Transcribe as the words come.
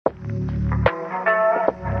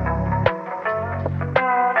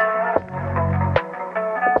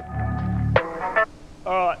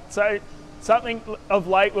So something of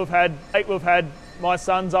late we've had my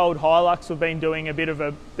son's old Hilux. We've been doing a bit of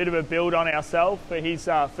a build on ourselves for his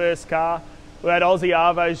first car. We had Aussie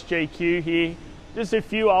Arvo's GQ here. Just a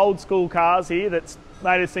few old school cars here that's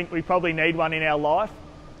made us think we probably need one in our life.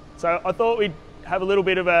 So I thought we'd have a little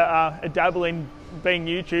bit of a dabble in being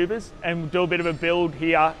YouTubers and do a bit of a build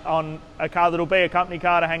here on a car that'll be a company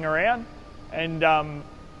car to hang around, and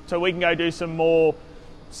so we can go do some more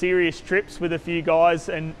serious trips with a few guys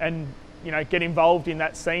and you know, get involved in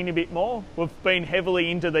that scene a bit more. We've been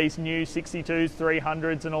heavily into these new 62s,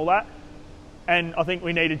 300s and all that, and I think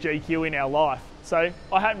we need a GQ in our life. So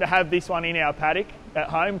I happen to have this one in our paddock at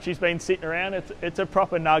home. She's been sitting around. It's a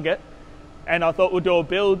proper nugget, and I thought we'd do a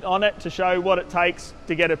build on it to show what it takes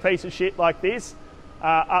to get a piece of shit like this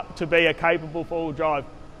up to be a capable four-wheel drive.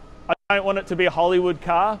 I don't want it to be a Hollywood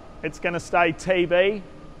car. It's going to stay TB.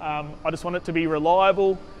 I just want it to be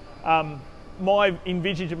reliable. My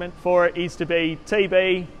envisagement for it is to be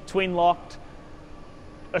TB, twin locked,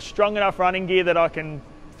 a strong enough running gear that I can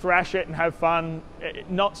thrash it and have fun.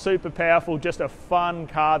 Not super powerful, just a fun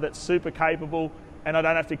car that's super capable and I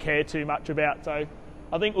don't have to care too much about. So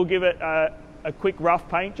I think we'll give it a quick rough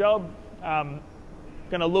paint job. Going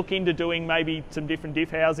to look into doing maybe some different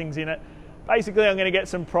diff housings in it. Basically, I'm going to get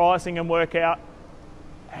some pricing and work out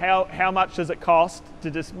how much does it cost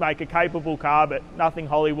to just make a capable car, but nothing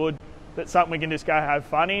Hollywood. That's something we can just go have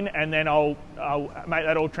fun in, and then I'll make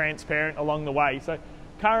that all transparent along the way. So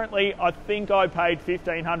currently, I think I paid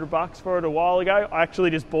 $1,500 for it a while ago. I actually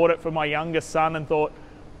just bought it for my youngest son and thought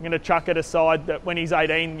I'm going to chuck it aside that when he's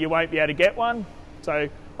 18 you won't be able to get one. So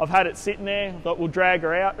I've had it sitting there. I thought we'll drag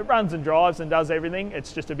her out. It runs and drives and does everything.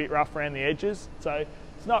 It's just a bit rough around the edges. So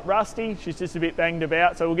it's not rusty, she's just a bit banged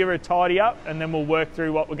about. So we'll give her a tidy up and then we'll work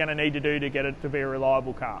through what we're going to need to do to get it to be a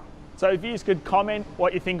reliable car. So if you could comment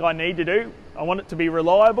what you think I need to do. I want it to be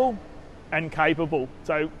reliable and capable.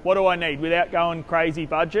 So what do I need without going crazy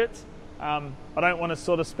budgets? I don't want to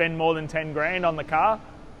sort of spend more than 10 grand on the car.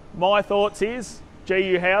 My thoughts is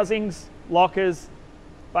GU housings, lockers,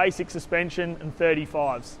 basic suspension and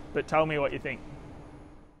 35s, but tell me what you think.